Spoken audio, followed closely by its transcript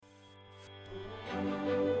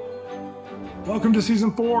Welcome to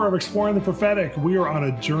season 4 of Exploring the Prophetic. We are on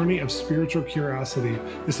a journey of spiritual curiosity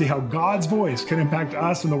to see how God's voice can impact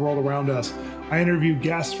us and the world around us. I interview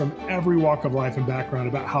guests from every walk of life and background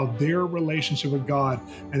about how their relationship with God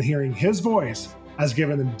and hearing His voice has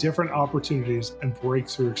given them different opportunities and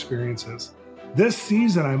breakthrough experiences. This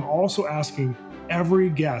season, I'm also asking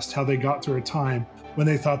every guest how they got through a time when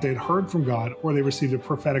they thought they had heard from God or they received a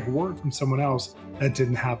prophetic word from someone else that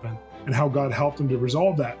didn't happen, and how God helped them to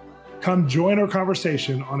resolve that. Come join our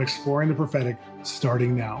conversation on Exploring the Prophetic,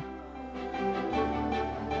 starting now.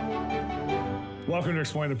 Welcome to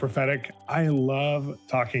Exploring the Prophetic. I love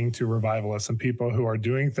talking to revivalists and people who are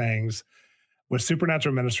doing things with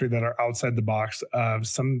supernatural ministry that are outside the box of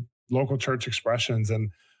some local church expressions. And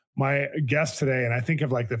my guest today, and I think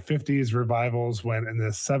of like the 50s revivals and the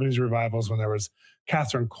 70s revivals when there was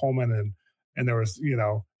Catherine Coleman and there was,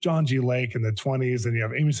 John G. Lake in the 20s, and you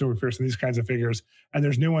have Amy Silver Pierce and these kinds of figures. And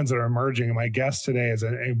there's new ones that are emerging. And my guest today is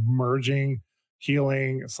an emerging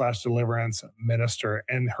healing/deliverance minister.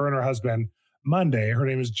 And her husband, Monday, her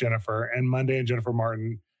name is Jennifer, and Monday and Jennifer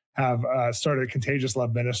Martin have started Contagious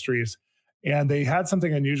Love Ministries. And they had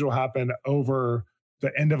something unusual happen over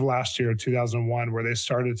the end of last year, 2001, where they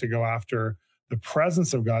started to go after the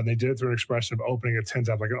presence of God. And they did it through an expression of opening a tent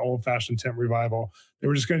up, like an old-fashioned tent revival. They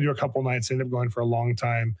were just going to do a couple nights, ended up going for a long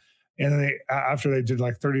time. And then after they did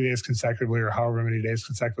like 30 days consecutively, or however many days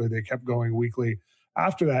consecutively, they kept going weekly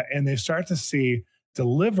after that. And they start to see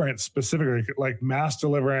deliverance, specifically like mass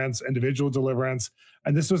deliverance, individual deliverance.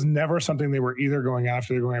 And this was never something they were either going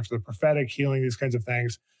after. They're going after the prophetic, healing, these kinds of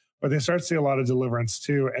things. But they start to see a lot of deliverance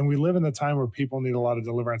too. And we live in the time where people need a lot of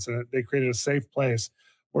deliverance, and they created a safe place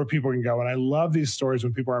where people can go. And I love these stories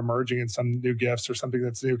when people are emerging in some new gifts or something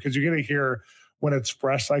that's new, because you get to hear when it's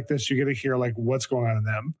fresh like this, you get to hear like what's going on in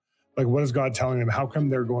them. Like, what is God telling them? How come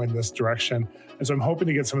they're going this direction? And so I'm hoping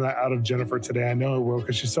to get some of that out of Jennifer today. I know it will,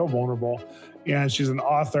 because she's so vulnerable. And she's an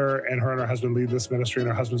author, and her husband lead this ministry, and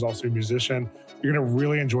her husband's also a musician. You're going to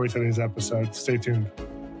really enjoy today's episode. Stay tuned.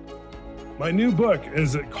 My new book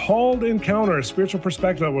is called Encounter, a spiritual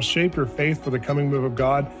perspective that will shape your faith for the coming move of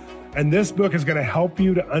God. And this book is going to help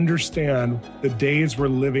you to understand the days we're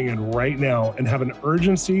living in right now and have an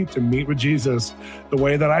urgency to meet with Jesus the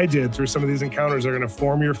way that I did through some of these encounters that are going to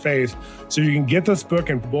form your faith. So you can get this book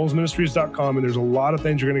at bolzministries.com, and there's a lot of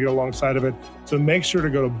things you're going to get alongside of it. So make sure to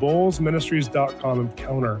go to bolzministries.com and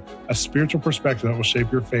Encounter, a spiritual perspective that will shape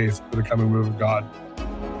your faith for the coming move of God.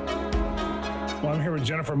 Well, I'm here with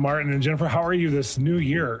Jennifer Martin. And Jennifer, how are you this new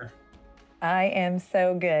year? I am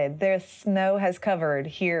so good. The snow has covered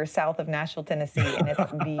here south of Nashville, Tennessee, and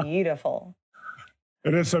it's beautiful.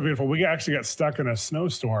 It is so beautiful. We actually got stuck in a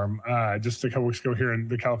snowstorm just a couple weeks ago here in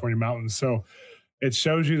the California mountains. So it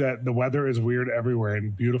shows you that the weather is weird everywhere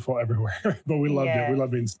and beautiful everywhere. But we loved it. We love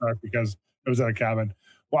being stuck because it was at a cabin.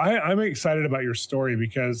 Well, I'm excited about your story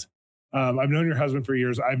because I've known your husband for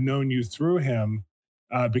years. I've known you through him.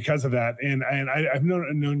 Because of that. And I've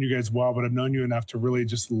known you guys well, but I've known you enough to really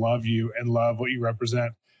just love you and love what you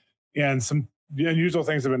represent. And some unusual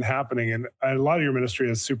things have been happening. And a lot of your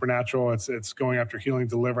ministry is supernatural. It's going after healing,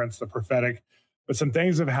 deliverance, the prophetic. But some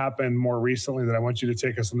things have happened more recently that I want you to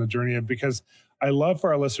take us on the journey of, because I love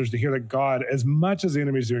for our listeners to hear that God, as much as the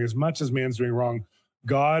enemy is doing, as much as man's doing wrong,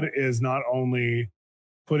 God is not only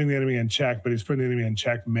putting the enemy in check, but he's putting the enemy in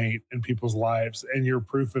checkmate in people's lives. And you're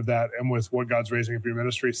proof of that, and with what God's raising up your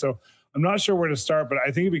ministry. So I'm not sure where to start, but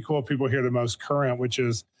I think it'd be cool if people hear the most current, which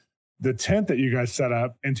is the tent that you guys set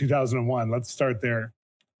up in 2001. Let's start there.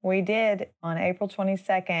 We did on April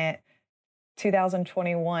 22nd,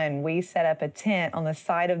 2021. We set up a tent on the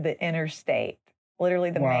side of the interstate,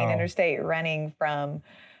 literally the main interstate running from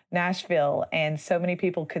Nashville, and so many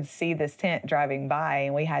people could see this tent driving by,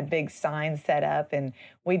 and we had big signs set up, and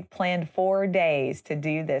we'd planned 4 days to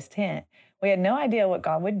do this tent. We had no idea what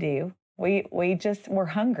God would do. We just were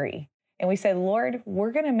hungry, and we said, Lord,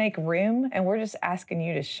 we're going to make room, and we're just asking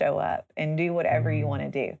you to show up and do whatever you want to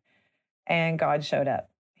do. And God showed up.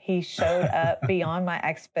 He showed up beyond my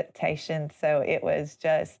expectations. So it was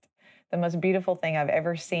just the most beautiful thing I've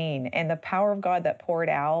ever seen, and the power of God that poured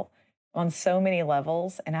out on so many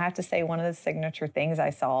levels. And I have to say, one of the signature things I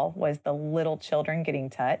saw was the little children getting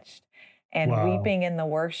touched and weeping in the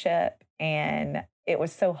worship. And it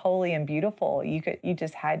was so holy and beautiful. You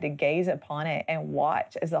just had to gaze upon it and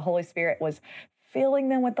watch as the Holy Spirit was filling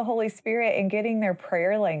them with the Holy Spirit and getting their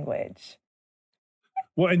prayer language.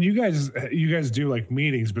 Well, and you guys do like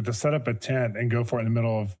meetings, but to set up a tent and go for it in the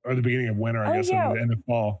middle of, or the beginning of winter, I guess, in the end of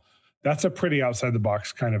fall, that's a pretty outside the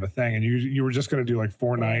box kind of a thing. And you were just going to do like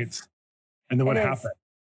 4 nights. And then what happened?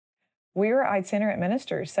 We were itinerant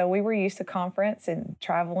ministers, so we were used to conference and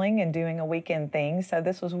traveling and doing a weekend thing. So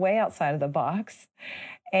this was way outside of the box.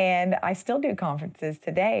 And I still do conferences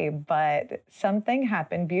today, but something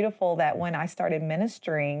happened beautiful that when I started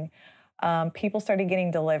ministering, people started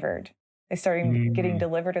getting delivered. They started getting Mm.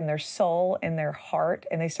 delivered in their soul, in their heart,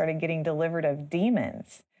 and they started getting delivered of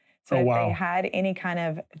demons. So Oh, if they wow. had any kind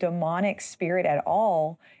of demonic spirit at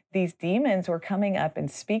all, these demons were coming up and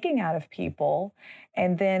speaking out of people.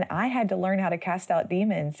 And then I had to learn how to cast out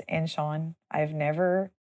demons. And Shawn, I've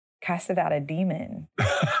never casted out a demon.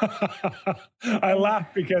 I And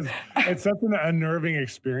laugh because it's such an unnerving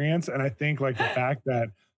experience. And I think like the fact that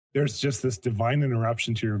there's just this divine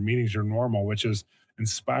interruption to your meetings, your normal, which is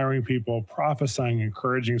inspiring people, prophesying,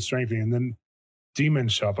 encouraging, strengthening, and then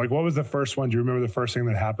demons show up. Like, what was the first one? Do you remember the first thing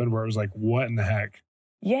that happened where it was like, what in the heck?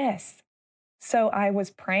 yes. So I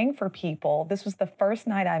was praying for people. This was the first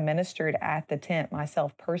night I ministered at the tent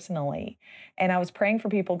myself personally. And I was praying for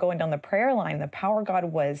people going down the prayer line. The power of God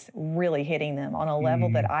was really hitting them on a level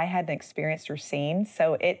that Mm. I hadn't experienced or seen.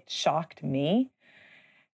 So it shocked me.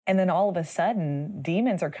 And then all of a sudden,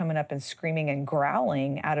 demons are coming up and screaming and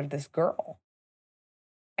growling out of this girl.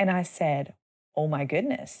 And I said, oh my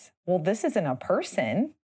goodness, well, this isn't a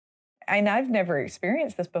person. And I've never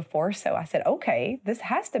experienced this before. So I said, okay, this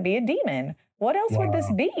has to be a demon. What else would this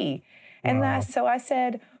Wow. be? And Wow. so I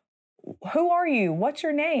said, who are you? What's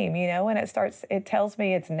your name? And it tells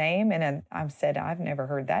me its name. And then I said, I've never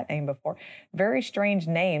heard that name before. Very strange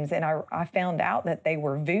names. And I found out that they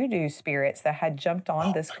were voodoo spirits that had jumped on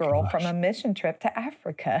Oh this my girl from a gosh. mission trip to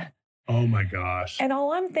Africa. Oh my gosh. And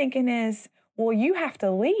all I'm thinking is, well, you have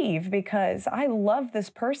to leave because I love this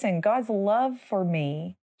person. God's love for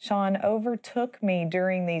me, Shawn, overtook me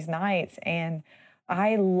during these nights. And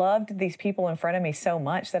I loved these people in front of me so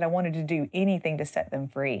much that I wanted to do anything to set them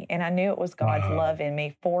free. And I knew it was God's Wow. love in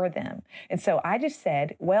me for them. And so I just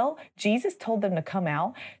said, well, Jesus told them to come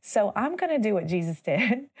out. So I'm going to do what Jesus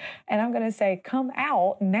did. And I'm going to say, come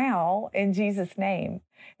out now in Jesus' name.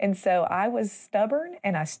 And so I was stubborn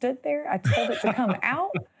and I stood there. I told it to come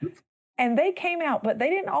out and they came out, but they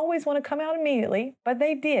didn't always want to come out immediately, but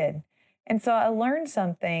they did. And so I learned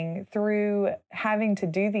something through having to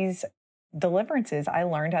do these deliverances. I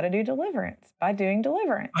learned how to do deliverance by doing I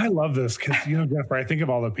deliverance. love this because, Jennifer, I think of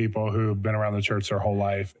all the people who've been around the church their whole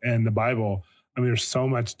life and the Bible. I mean, there's so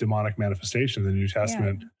much demonic manifestation in the New Yeah,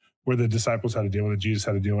 Testament where the disciples had to deal with it, Jesus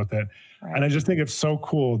had to deal with it. And I right. just think it's so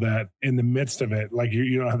cool that in the midst of it, like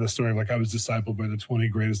you don't have the story of like I was discipled by the 20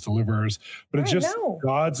 greatest deliverers, but it's Right. just No.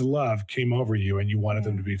 God's love came over you and you wanted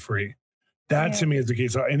them Yeah. to be free. That to Yes. me is the key.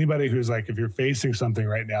 So anybody who's like, if you're facing something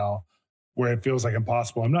right now where it feels like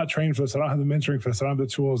impossible, I'm not trained for this. I don't have the mentoring for this. I don't have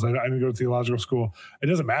the tools. I didn't go to theological school. It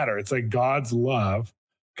doesn't matter. It's like God's love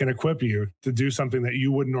can equip you to do something that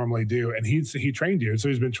you wouldn't normally do. And he trained you. So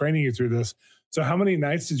he's been training you through this. So how many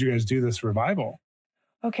nights did you guys do this revival?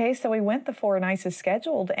 Okay, so we went the 4 nights as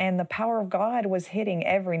scheduled, and the power of God was hitting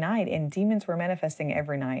every night, and demons were manifesting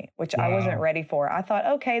every night, which I wasn't Wow. ready for. I thought,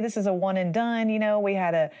 okay, this is a one and done. We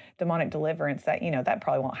had a demonic deliverance that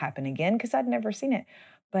probably won't happen again because I'd never seen it,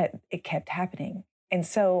 but it kept happening. And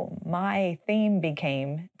so my theme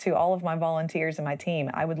became to all of my volunteers and my team,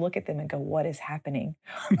 I would look at them and go, what is happening?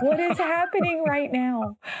 What is happening right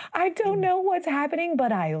now? I don't know what's happening,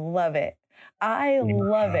 but I love it. I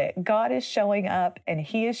love Wow. it. God is showing up and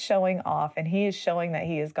he is showing off and he is showing that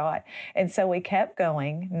he is God. And so we kept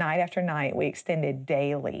going night after night. We extended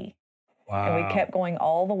daily and we Wow. kept going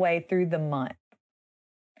all the way through the month.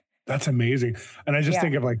 That's amazing. And I just Yeah.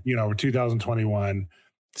 think of like, 2021,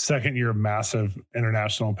 second year of massive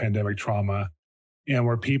international pandemic trauma, and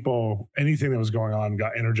where people, anything that was going on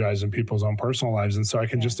got energized in people's own personal lives. And so I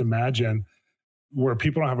can just Yes. imagine where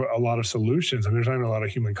people don't have a lot of solutions. I mean, there's not even a lot of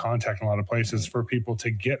human contact in a lot of places Right. for people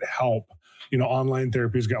to get help. Online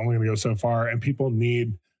therapy is only going to go so far, and people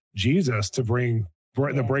need Jesus to bring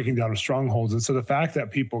the Yes. breaking down of strongholds. And so the fact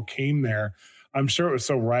that people came there, I'm sure it was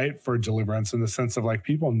so right for deliverance in the sense of like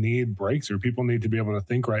people need breakthrough. People need to be able to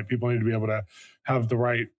think right. People need to be able to have the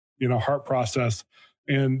right, heart process.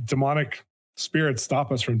 And demonic spirits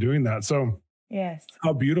stop us from doing that. So Yes.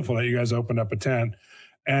 how beautiful that you guys opened up a tent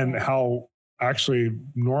and Yeah. how actually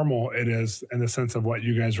normal it is in the sense of what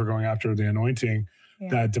you guys were going after the anointing, Yeah.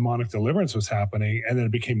 that demonic deliverance was happening and then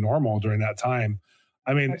it became normal during that time.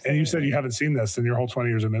 I mean, and you said you Absolutely. haven't seen this in your whole 20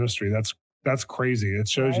 years of ministry. That's crazy. It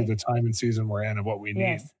shows you Right. the time and season we're in and what we need.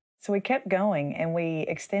 Yes. So we kept going and we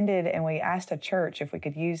extended and we asked a church if we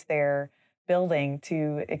could use their building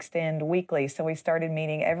to extend weekly. So we started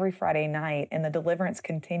meeting every Friday night and the deliverance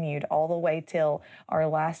continued all the way till our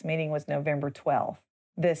last meeting was November 12th.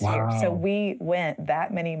 this year. So Wow. we went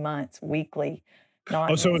that many months weekly, Oh,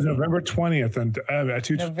 not so it was missing. November 20th and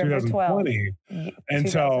November 12th, 2020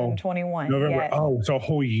 until 2021. November. Yes. Oh, so a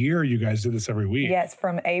whole year you guys did this every week. Yes,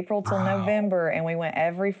 from April till Wow. November, and we went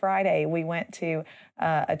every Friday. We went to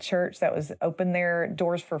a church that was open their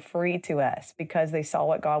doors for free to us because they saw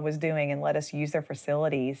what God was doing and let us use their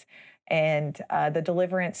facilities. And the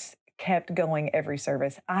deliverance kept going every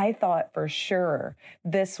service. I thought for sure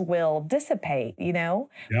this will dissipate, Yeah.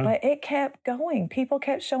 but it kept going. People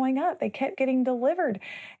kept showing up. They kept getting delivered.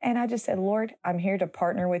 And I just said, Lord, I'm here to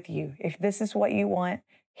partner with you. If this is what you want,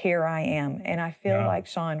 here I am. And I feel Yeah. like,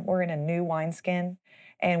 Shawn, we're in a new wineskin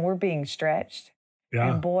and we're being stretched.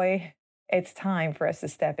 And Yeah. boy, it's time for us to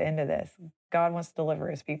step into this. God wants to deliver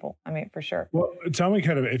his people. I mean, for sure. Well, tell me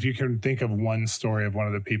kind of if you can think of one story of one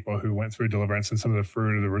of the people who went through deliverance and some of the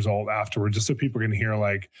fruit or the result afterward, just so people can hear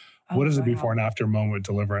like, what Oh, does a before wow. and after moment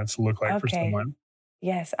deliverance look like for Okay. someone?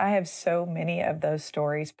 Yes, I have so many of those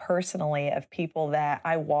stories personally of people that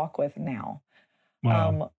I walk with now.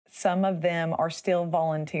 Wow. Some of them are still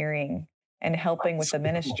volunteering and helping with So the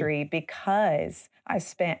cool. ministry because I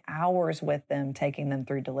spent hours with them taking them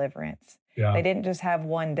through deliverance. They Yeah. didn't just have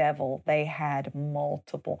one devil, they had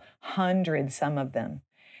multiple, hundreds, some of them.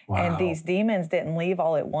 And Wow. these demons didn't leave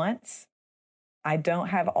all at once. I don't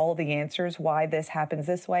have all the answers why this happens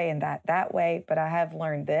this way and that way, but I have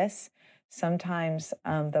learned this. Sometimes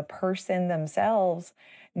the person themselves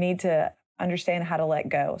need to understand how to let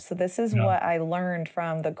go. So this is Yeah. what I learned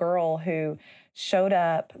from the girl who showed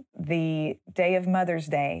up the day of Mother's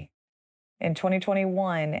Day in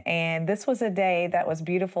 2021. And this was a day that was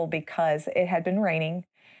beautiful because it had been raining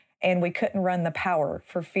and we couldn't run the power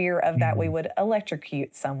for fear of that we Mm. would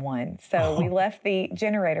electrocute someone. So we left the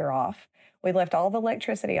generator off. We left all the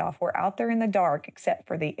electricity off. We're out there in the dark, except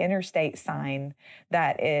for the interstate sign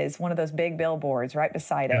that is one of those big billboards right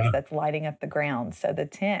beside us Yeah. that's lighting up the ground. So the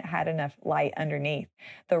tent had enough light underneath.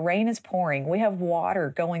 The rain is pouring. We have water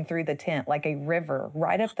going through the tent like a river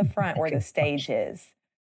right up the front where the stage is.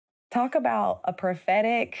 Talk about a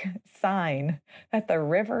prophetic sign that the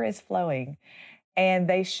river is flowing. And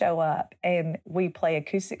they show up and we play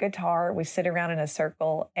acoustic guitar. We sit around in a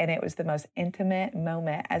circle, and it was the most intimate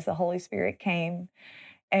moment as the Holy Spirit came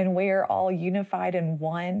and we're all unified in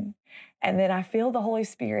one. And then I feel the Holy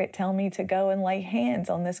Spirit tell me to go and lay hands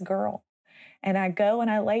on this girl. And I go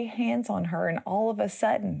and I lay hands on her, and all of a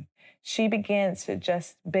sudden, she begins to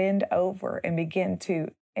just bend over and begin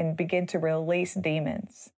to release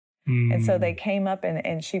demons. And so they Mm. came up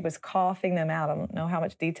and she was coughing them out. I don't know how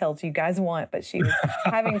much details you guys want, but she was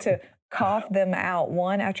having to cough them out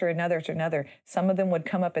one after another after another. Some of them would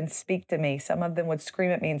come up and speak to me. Some of them would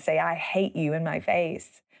scream at me and say, I hate you in my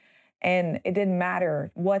face. And it didn't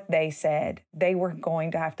matter what they said, they were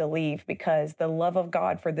going to have to leave because the love of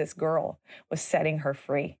God for this girl was setting her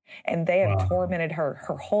free. And they have Wow. tormented her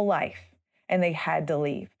her whole life, and they had to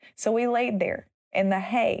leave. So we laid there in the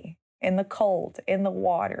hay, in the cold, in the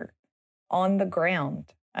water, on the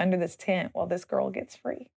ground under this tent while this girl gets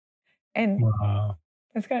free. And Wow.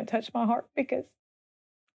 it's going to touch my heart because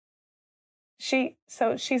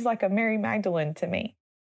she's like a Mary Magdalene to me.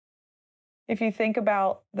 If you think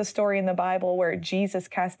about the story in the Bible where Jesus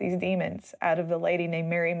cast these demons out of the lady named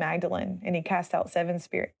Mary Magdalene, and he cast out seven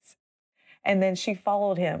spirits. And then she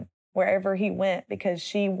followed him wherever he went because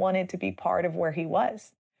she wanted to be part of where he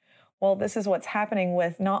was. Well, this is what's happening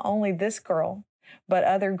with not only this girl, but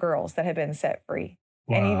other girls that have been set free,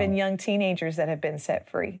 and even Wow. young teenagers that have been set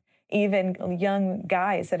free, even young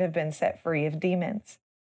guys that have been set free of demons.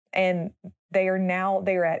 And they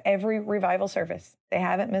are at every revival service. They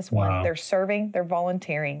haven't missed one. Wow. They're serving, they're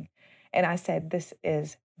volunteering. And I said, this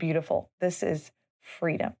is beautiful. This is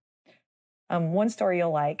freedom. One story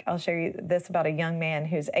you'll like, I'll share you this about a young man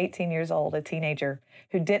who's 18 years old, a teenager,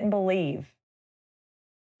 who didn't believe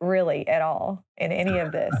really at all in any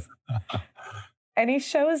of this. And he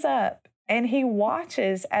shows up and he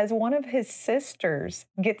watches as one of his sisters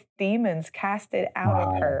gets demons casted out of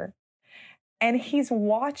Wow. her. And he's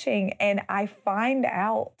watching, and I find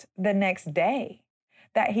out the next day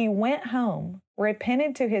that he went home,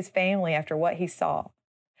 repented to his family after what he saw,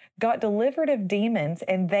 got delivered of demons,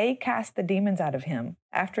 and they cast the demons out of him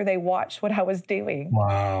after they watched what I was doing.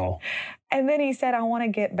 Wow. And then he said, I want to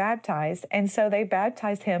get baptized. And so they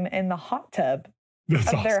baptized him in the hot tub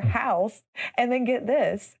That's of their awesome. house. And then get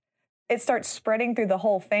this, it starts spreading through the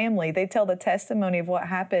whole family. They tell the testimony of what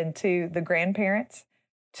happened to the grandparents,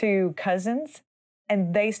 to cousins,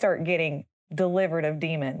 and they start getting delivered of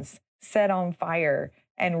demons, set on fire,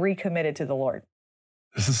 and recommitted to the Lord.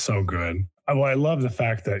 This is so good. Well, I love the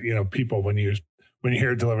fact that, people, when you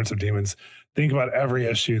hear deliverance of demons, think about every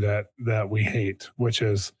issue that we hate, which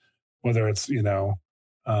is whether it's,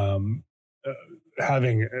 um, uh,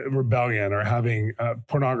 having rebellion or having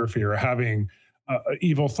pornography or having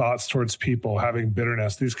evil thoughts towards people, having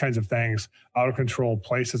bitterness, these kinds of things, out of control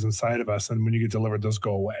places inside of us. And when you get delivered, those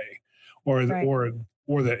go away, or Right.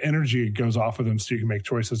 or the energy goes off of them, so you can make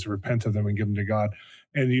choices to repent of them and give them to God,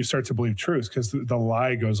 and you start to believe truth because the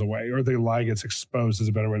lie goes away, or the lie gets exposed, is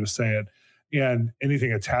a better way to say it, and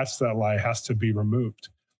anything attached to that lie has to be removed.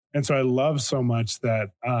 And so I love so much that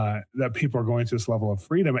that people are going to this level of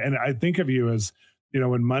freedom. And I think of you as,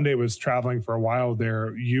 when Monday was traveling for a while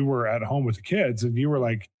there, you were at home with the kids and you were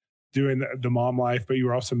like doing the mom life, but you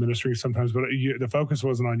were also ministering sometimes. But the focus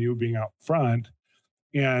wasn't on you being out front.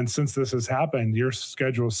 And since this has happened, your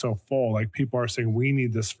schedule is so full. Like people are saying, we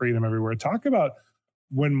need this freedom everywhere. Talk about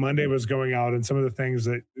when Monday was going out and some of the things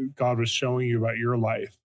that God was showing you about your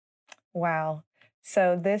life. Wow.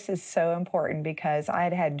 So this is so important because I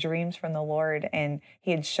had had dreams from the Lord and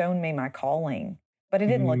he had shown me my calling, but it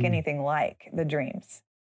didn't look Mm, anything like the dreams.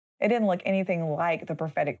 It didn't look anything like the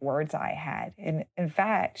prophetic words I had. And in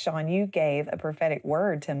fact, Shawn, you gave a prophetic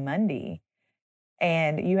word to Monday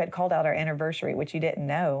and you had called out our anniversary, which you didn't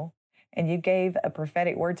know. And you gave a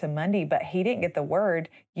prophetic word to Monday, but he didn't get the word.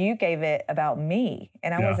 You gave it about me,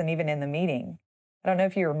 and I yeah, wasn't even in the meeting. I don't know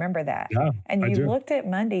if you remember that. yeah, And I you do. looked at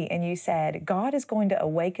Monday and you said, God is going to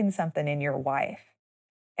awaken something in your wife,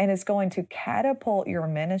 and it's going to catapult your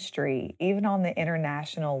ministry, even on the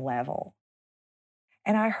international level.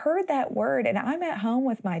 And I heard that word, and I'm at home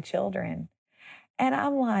with my children. And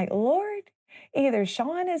I'm like, Lord, either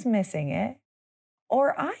Shawn is missing it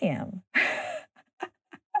or I am.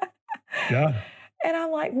 Yeah, And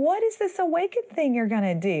I'm like, what is this awakened thing you're going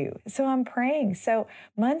to do? So I'm praying. So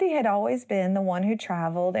Monday had always been the one who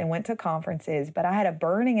traveled and went to conferences, but I had a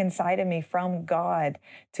burning inside of me from God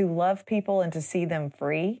to love people and to see them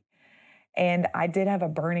free. And I did have a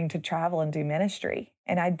burning to travel and do ministry.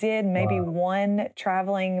 And I did maybe wow, one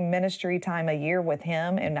traveling ministry time a year with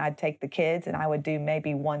him, and I'd take the kids and I would do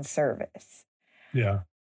maybe one service. yeah,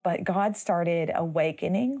 But God started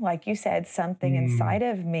awakening, like you said, something mm, inside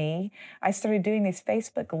of me. I started doing these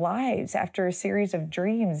Facebook Lives after a series of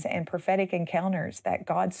dreams and prophetic encounters that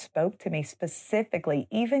God spoke to me specifically,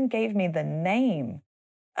 even gave me the name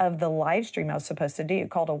of the live stream I was supposed to do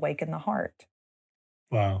called Awaken the Heart.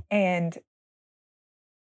 wow, And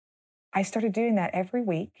I started doing that every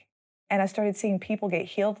week. And I started seeing people get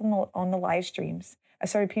healed on the live streams. I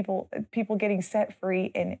started people getting set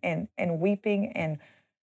free and weeping, and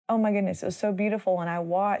oh my goodness, it was so beautiful. And I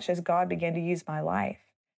watched as God began to use my life.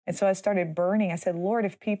 And so I started burning. I said, Lord,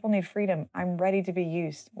 if people need freedom, I'm ready to be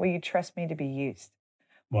used. Will you trust me to be used?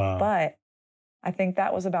 wow, But I think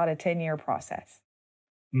that was about a 10-year process.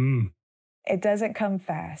 mm, It doesn't come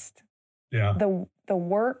fast. yeah, The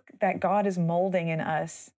work that God is molding in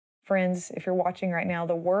us, friends, if you're watching right now,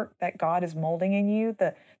 the work that God is molding in you,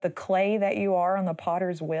 the clay that you are on the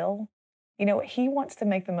potter's wheel, he wants to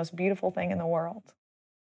make the most beautiful thing in the world.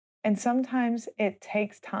 And sometimes it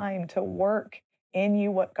takes time to work in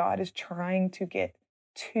you what God is trying to get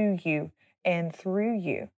to you and through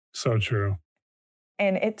you. so true.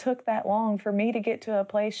 And it took that long for me to get to a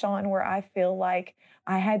place, Shawn, where I feel like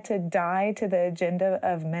I had to die to the agenda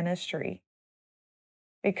of ministry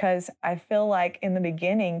because I feel like in the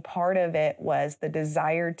beginning, part of it was the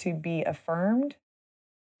desire to be affirmed,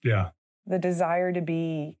 Yeah, the desire to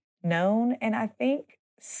be known. And I think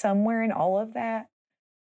somewhere in all of that,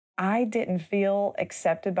 I didn't feel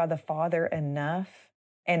accepted by the Father enough,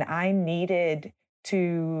 and I needed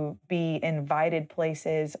to be invited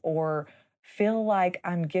places or feel like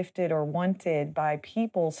I'm gifted or wanted by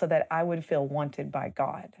people so that I would feel wanted by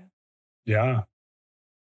God. yeah.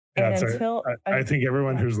 Yeah, And it's I un think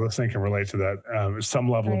everyone yeah, who's listening can relate to that, some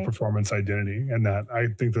level of right, performance identity, and that I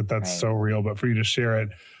think that that's so right. real. But for you to share it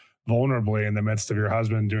vulnerably in the midst of your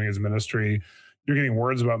husband doing his ministry, you're getting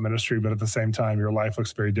words about ministry, but at the same time, your life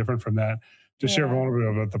looks very different from that. To share Yeah,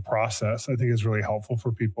 vulnerably about the process, I think is really helpful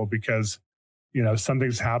for people because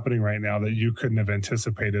something's happening right now that you couldn't have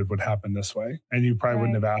anticipated would happen this way, and you probably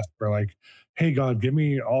wouldn't right. have asked for like, "Hey, God, give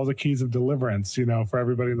me all the keys of deliverance," for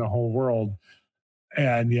everybody in the whole world,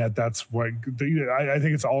 and yet that's what I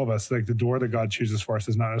think it's all of us. Like the door that God chooses for us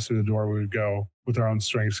is not necessarily the door we would go with our own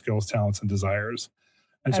strengths, skills, talents, and desires.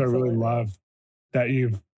 And so I really Absolutely. love that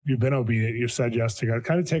you've been obedient. You've said yes to God.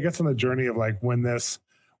 Kind of take us on the journey of like when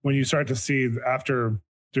you start to see after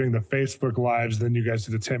doing the Facebook lives, then you guys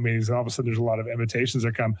do the tent meetings, and all of a sudden there's a lot of invitations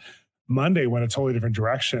that come. Monday went a totally different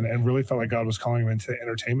direction and really felt like God was calling him into the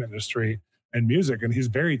entertainment industry and music. And he's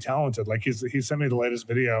very talented. Like he sent me the latest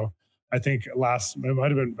video I think it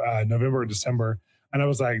might have been November or December. And I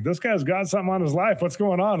was like, this guy's got something on his life. What's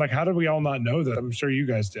going on? Like, how did we all not know that? I'm sure you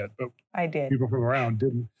guys did, but I did. people from around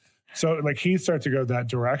didn't. So like he started to go that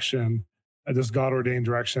direction, this God ordained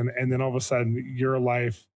direction. And then all of a sudden your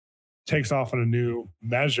life takes off in a new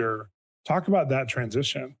measure. Talk about that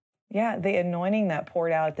transition. Yeah, the anointing that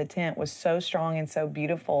poured out at the tent was so strong and so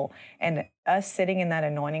beautiful. And us sitting in that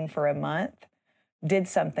anointing for a month did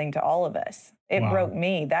something to all of us. It broke Wow.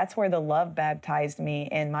 me. That's where the love baptized me,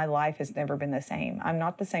 and my life has never been the same. I'm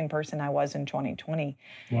not the same person I was in 2020.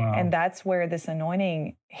 And Wow. that's where this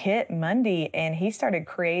anointing hit Monday, and he started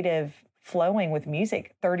creative flowing with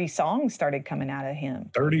music. 30 songs started coming out of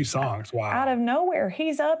him 30 songs. out Wow. of nowhere.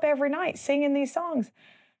 He's up every night singing these songs.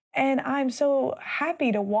 And I'm so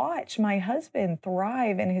happy to watch my husband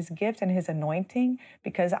thrive in his gift and his anointing,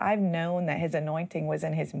 because I've known that his anointing was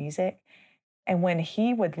in his music. And when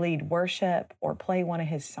he would lead worship or play one of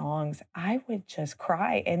his songs, I would just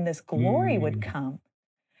cry and this glory would Mm, come.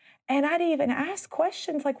 And I'd even ask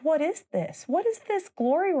questions like, what is this? What is this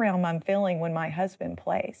glory realm I'm feeling when my husband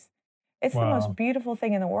plays? It's the most wow. beautiful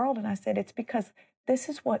thing in the world. And I said, it's because this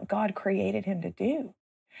is what God created him to do.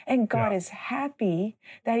 And God Yeah. is happy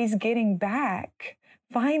that he's getting back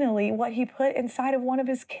finally what he put inside of one of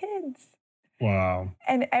his kids. Wow.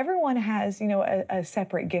 And everyone has, a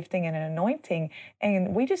separate gifting and an anointing,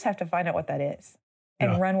 and we just have to find out what that is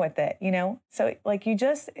and Yeah. run with it. So like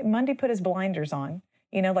Monday put his blinders on,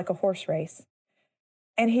 like a horse race.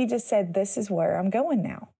 And he just said, this is where I'm going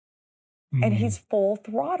now. And Mm. he's full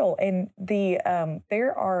throttle. And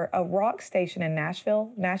there are a rock station in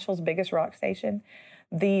Nashville, Nashville's biggest rock station.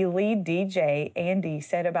 The lead DJ, Andy,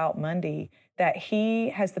 said about Monday that he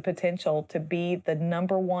has the potential to be the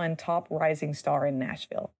number one top rising star in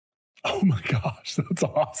Nashville. Oh my gosh. That's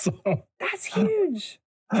awesome. That's huge.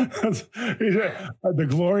 The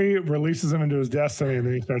glory releases him into his destiny, and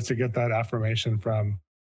then he starts to get that affirmation from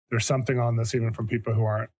there's something on this, even from people who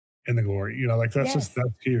aren't in the glory. Like Yes,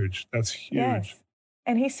 that's huge. That's huge. yes.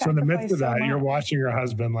 And he So in the midst sacrificed of so that, you're much. watching your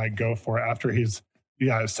husband like go for it after he's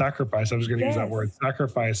sacrifice. I was going to use that word Yes.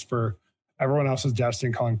 sacrifice for everyone else's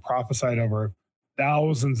destiny, calling prophesied over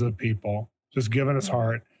thousands of people, just giving his Yeah.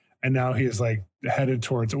 heart, and now he is like headed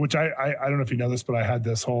towards which I don't know if you know this, but I had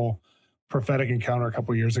this whole prophetic encounter a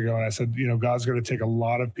couple of years ago, and I said, God's going to take a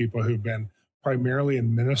lot of people who've been primarily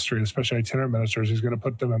in ministry, especially itinerant ministers. He's going to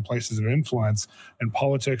put them in places of influence in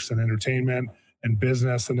politics and entertainment and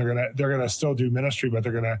business, and they're gonna still do ministry, but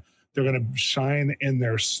they're gonna shine in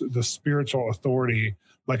the spiritual authority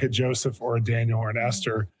like a Joseph or a Daniel or an Mm.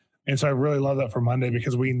 Esther. And so I really love that for Monday,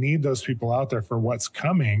 because we need those people out there for what's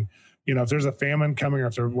coming. If there's a famine coming, or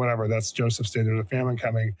if there's whatever, that's Joseph's day. There's a famine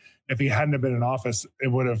coming. If he hadn't have been in office,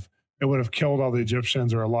 it would have killed all the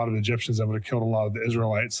Egyptians, or a lot of Egyptians. That would have killed a lot of the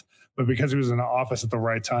Israelites. But because he was in office at the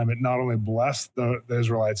right time, it not only blessed the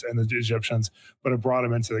Israelites and the Egyptians, but it brought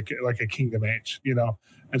them into like a kingdom age.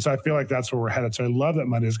 And so I feel like that's where we're headed. So I love that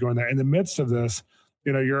Monday is going there. In the midst of this,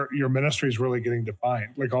 your ministry is really getting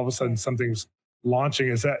defined. Like all of a sudden Yes. something's launching.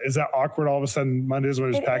 Is that awkward? All of a sudden Monday is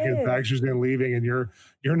when he's It packing his is. bags, he's going leaving, and you're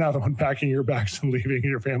now the one packing your bags and leaving, and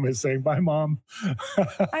your family is saying bye, mom.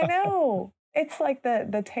 I know. It's like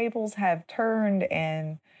the tables have turned,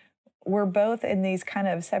 and we're both in these kind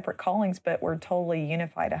of separate callings, but we're totally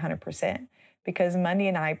unified 100%. Because Monday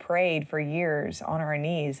and I prayed for years on our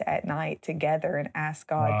knees at night together and asked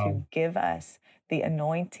God Wow. to give us the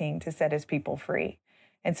anointing to set his people free.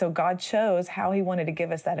 And so God chose how he wanted to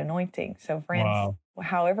give us that anointing. So, friends, Wow.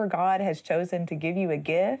 however God has chosen to give you a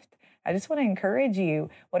gift, I just want to encourage you,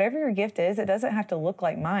 whatever your gift is, it doesn't have to look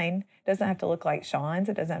like mine. It doesn't have to look like Shawn's.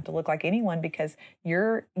 It doesn't have to look like anyone, because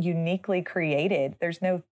you're uniquely created. There's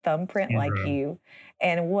no thumbprint So like good. you.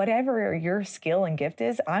 And whatever your skill and gift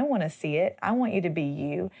is, I want to see it. I want you to be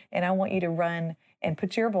you. And I want you to run and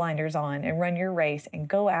put your blinders on and run your race and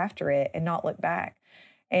go after it and not look back.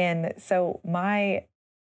 And so the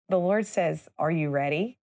Lord says, are you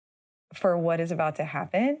ready for what is about to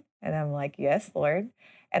happen? And I'm like, yes, Lord.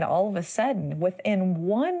 And all of a sudden, within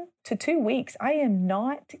 1 to 2 weeks, I am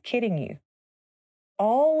not kidding you,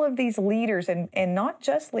 all of these leaders, and not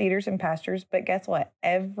just leaders and pastors, but guess what?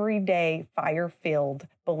 Everyday fire-filled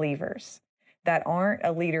believers that aren't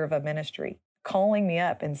a leader of a ministry calling me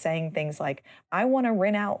up and saying things like, I want to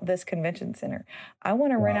rent out this convention center. I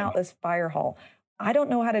want to rent Wow. out this fire hall. I don't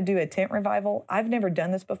know how to do a tent revival. I've never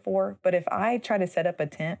done this before, but if I try to set up a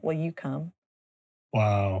tent, will you come?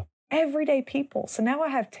 Wow. Everyday people. So now I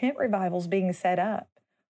have tent revivals being set up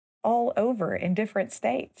all over in different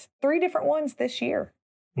states, 3 different ones this year.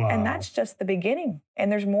 And Wow. that's just the beginning. And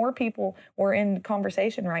there's more people. We're in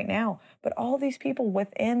conversation right now, but all these people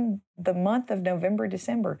within the month of November,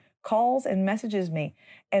 December calls and messages me.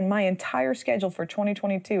 And my entire schedule for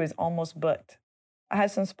 2022 is almost booked. I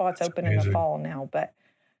have some spots That's open in the amazing. fall now,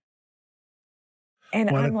 and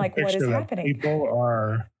Well, I'm it's a like, what is picture that happening? people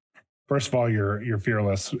are, first of all, you're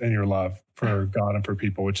fearless in your love for God and for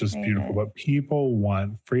people, which is beautiful. Amen. But people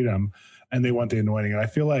want freedom and they want the anointing. And I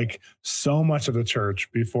feel like so much of the church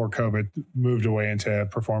before COVID moved away into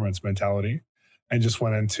performance mentality and just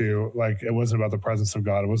went into, like, it wasn't about the presence of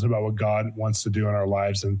God. It wasn't about what God wants to do in our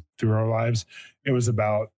lives and through our lives. It was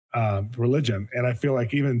about religion. And I feel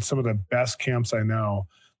like even some of the best camps I know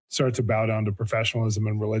start to bow down to professionalism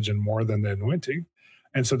and religion more than the anointing.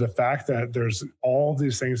 And so the fact that there's all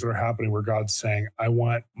these things that are happening where God's saying, I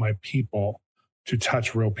want my people to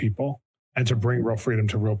touch real people and to bring real freedom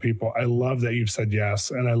to real people. I love that you've said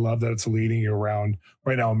yes. And I love that it's leading you around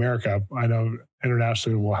right now, America. I know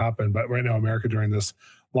internationally it will happen, but right now, America during this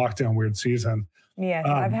lockdown weird season. Yes,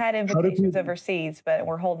 I've had How do invitations people, overseas, but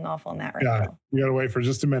we're holding off on that right yeah, now. you got to wait for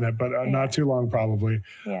just a minute, but Yeah, not too long probably.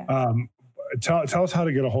 yeah, Um, tell us how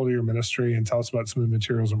to get a hold of your ministry and tell us about some of the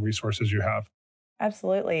materials and resources you have,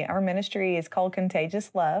 absolutely. Our ministry is called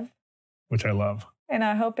Contagious Love, which I love. and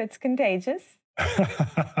I hope it's contagious.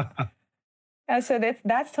 So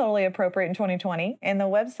that's totally appropriate in 2020. And the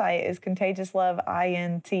website is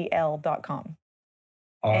contagiousloveintl.com.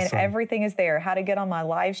 And Awesome. everything is there. How to get on my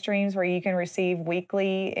live streams where you can receive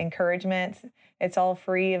weekly encouragements. It's all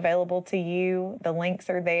free, available to you. The links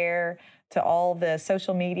are there to all the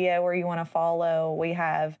social media where you want to follow. We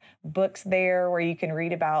have books there where you can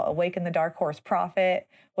read about Awaken the Dark Horse Prophet,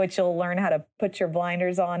 which you'll learn how to put your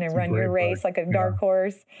blinders on and It's a run your great book. race like a Yeah. dark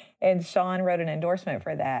horse. And Shawn wrote an endorsement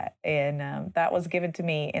for that. And that was given to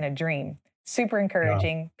me in a dream. Super Yeah.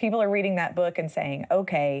 encouraging. People are reading that book and saying,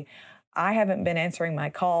 okay, I haven't been answering my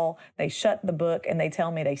call. They shut the book and they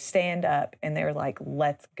tell me they stand up and they're like,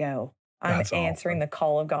 let's go. I'm That's answering awesome. the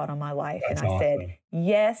call of God on my life. And That's I said, awesome.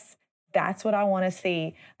 yes, that's what I want to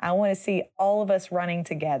see. I want to see all of us running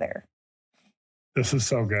together. This is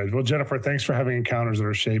so good. Well, Jennifer, thanks for having encounters that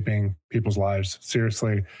are shaping people's lives.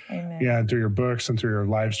 Seriously. Amen. Yeah. And through your books and through your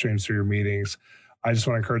live streams, through your meetings. I just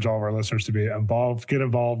want to encourage all of our listeners to be involved, get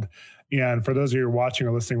involved. And for those of you who are watching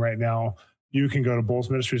or listening right now, you can go to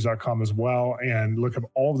bolzministries.com as well and look up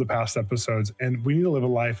all of the past episodes. And we need to live a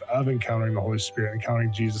life of encountering the Holy Spirit,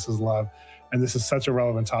 encountering Jesus' love. And this is such a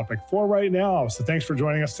relevant topic for right now. So thanks for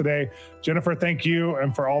joining us today. Jennifer, thank you.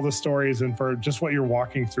 And for all the stories and for just what you're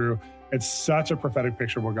walking through. It's such a prophetic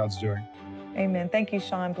picture of what God's doing. Amen. Thank you,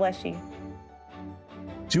 Shawn. Bless you.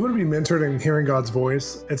 Do you want to be mentored in hearing God's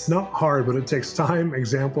voice? It's not hard, but it takes time,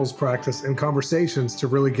 examples, practice, and conversations to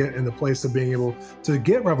really get in the place of being able to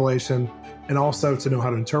get revelation and also to know how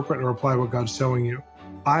to interpret and apply what God's showing you.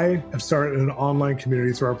 I have started an online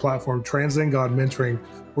community through our platform, Translating God Mentoring,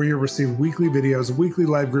 where you'll receive weekly videos, weekly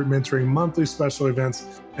live group mentoring, monthly special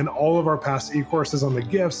events, and all of our past e-courses on the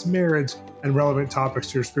gifts, marriage, and relevant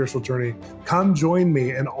topics to your spiritual journey. Come join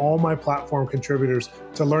me and all my platform contributors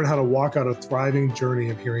to learn how to walk out a thriving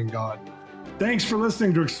journey of hearing God. Thanks for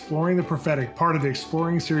listening to Exploring the Prophetic, part of the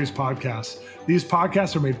Exploring Series podcast. These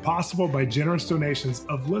podcasts are made possible by generous donations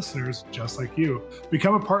of listeners just like you.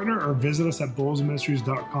 Become a partner or visit us at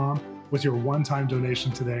bolzministries.com with your one-time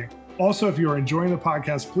donation today. Also, if you are enjoying the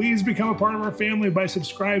podcast, please become a part of our family by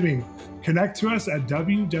subscribing. Connect to us at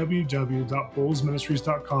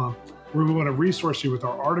www.bolzministries.com, where we want to resource you with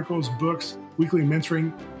our articles, books, weekly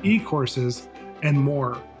mentoring, e-courses, and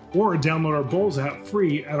more. Or download our Bolz app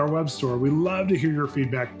free at our web store. We love to hear your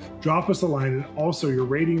feedback. Drop us a line, and also your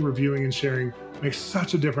rating, reviewing, and sharing makes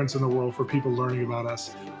such a difference in the world for people learning about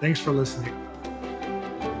us. Thanks for listening.